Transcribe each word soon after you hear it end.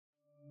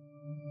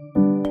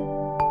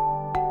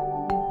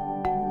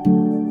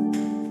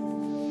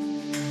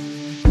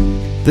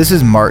This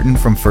is Martin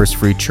from First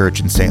Free Church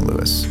in St.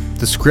 Louis.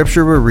 The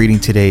scripture we're reading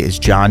today is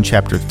John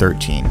chapter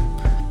 13.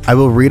 I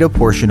will read a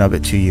portion of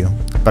it to you,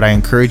 but I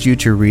encourage you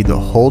to read the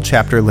whole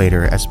chapter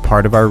later as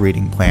part of our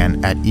reading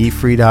plan at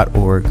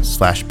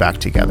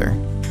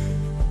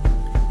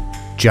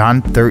efree.org/backtogether.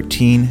 John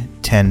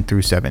 13:10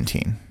 through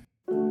 17.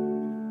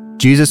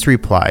 Jesus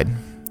replied,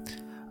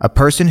 "A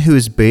person who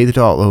is bathed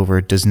all over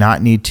does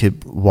not need to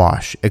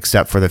wash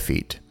except for the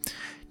feet,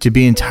 to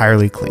be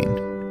entirely clean.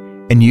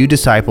 And you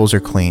disciples are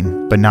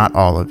clean, but not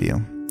all of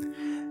you.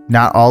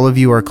 Not all of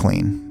you are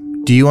clean.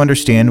 Do you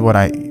understand what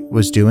I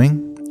was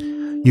doing?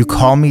 You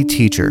call me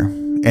teacher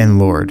and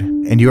Lord,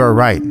 and you are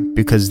right,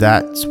 because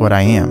that's what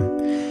I am.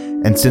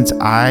 And since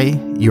I,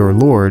 your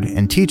Lord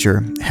and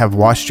teacher, have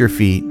washed your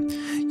feet,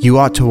 you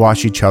ought to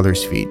wash each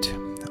other's feet.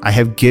 I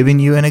have given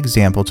you an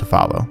example to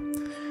follow.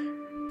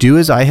 Do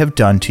as I have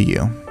done to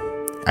you.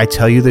 I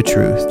tell you the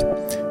truth.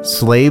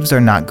 Slaves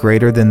are not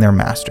greater than their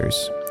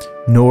masters,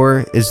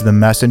 nor is the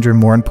messenger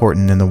more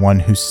important than the one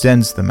who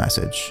sends the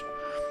message.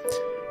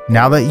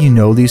 Now that you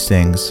know these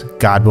things,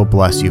 God will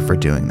bless you for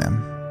doing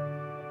them."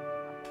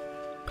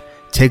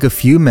 Take a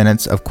few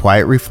minutes of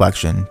quiet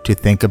reflection to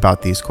think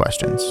about these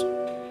questions.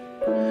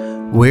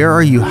 Where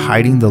are you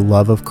hiding the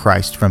love of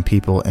Christ from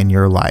people in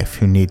your life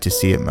who need to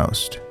see it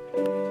most?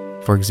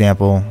 For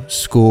example,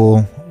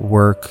 school,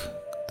 work,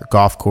 the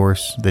golf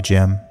course, the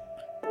gym.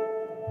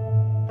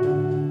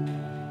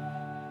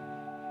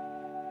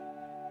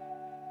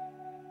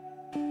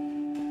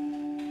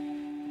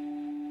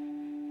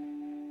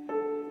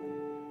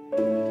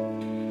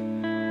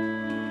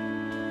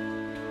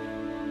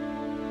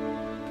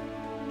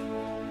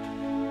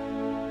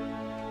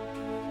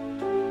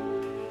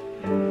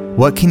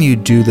 What can you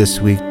do this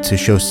week to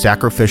show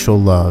sacrificial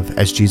love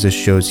as Jesus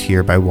shows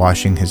here by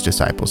washing his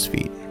disciples'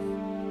 feet?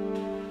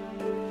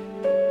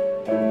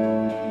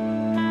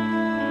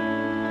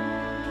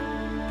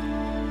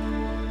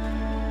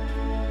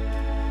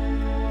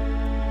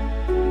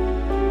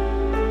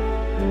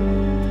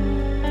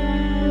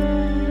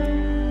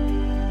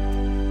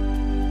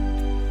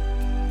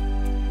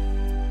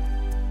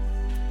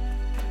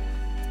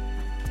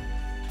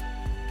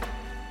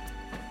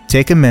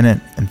 Take a minute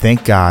and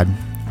thank God.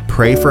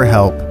 Pray for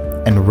help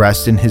and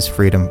rest in his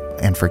freedom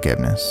and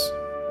forgiveness.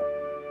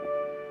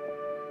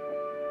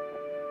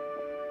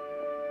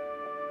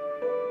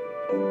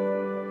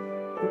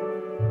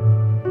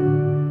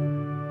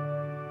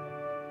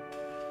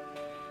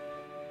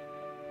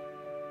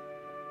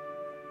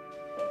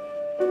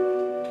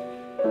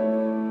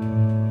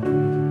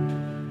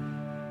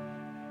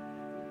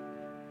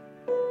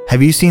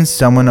 Have you seen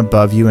someone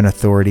above you in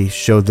authority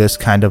show this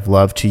kind of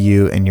love to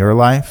you in your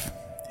life?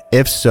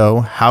 If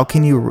so, how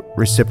can you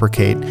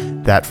reciprocate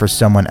that for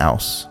someone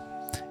else?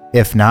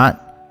 If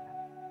not,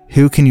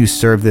 who can you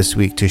serve this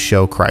week to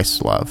show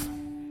Christ's love?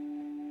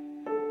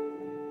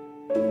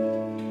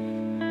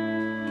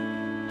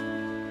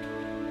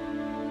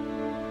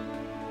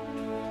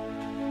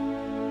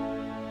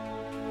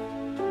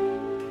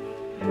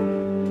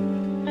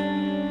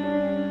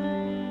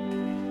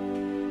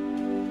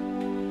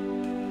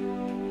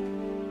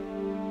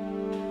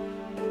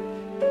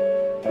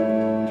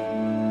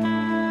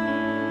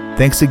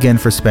 Thanks again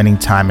for spending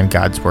time in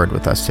God's Word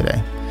with us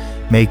today.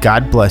 May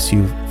God bless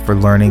you for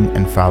learning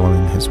and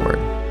following His Word.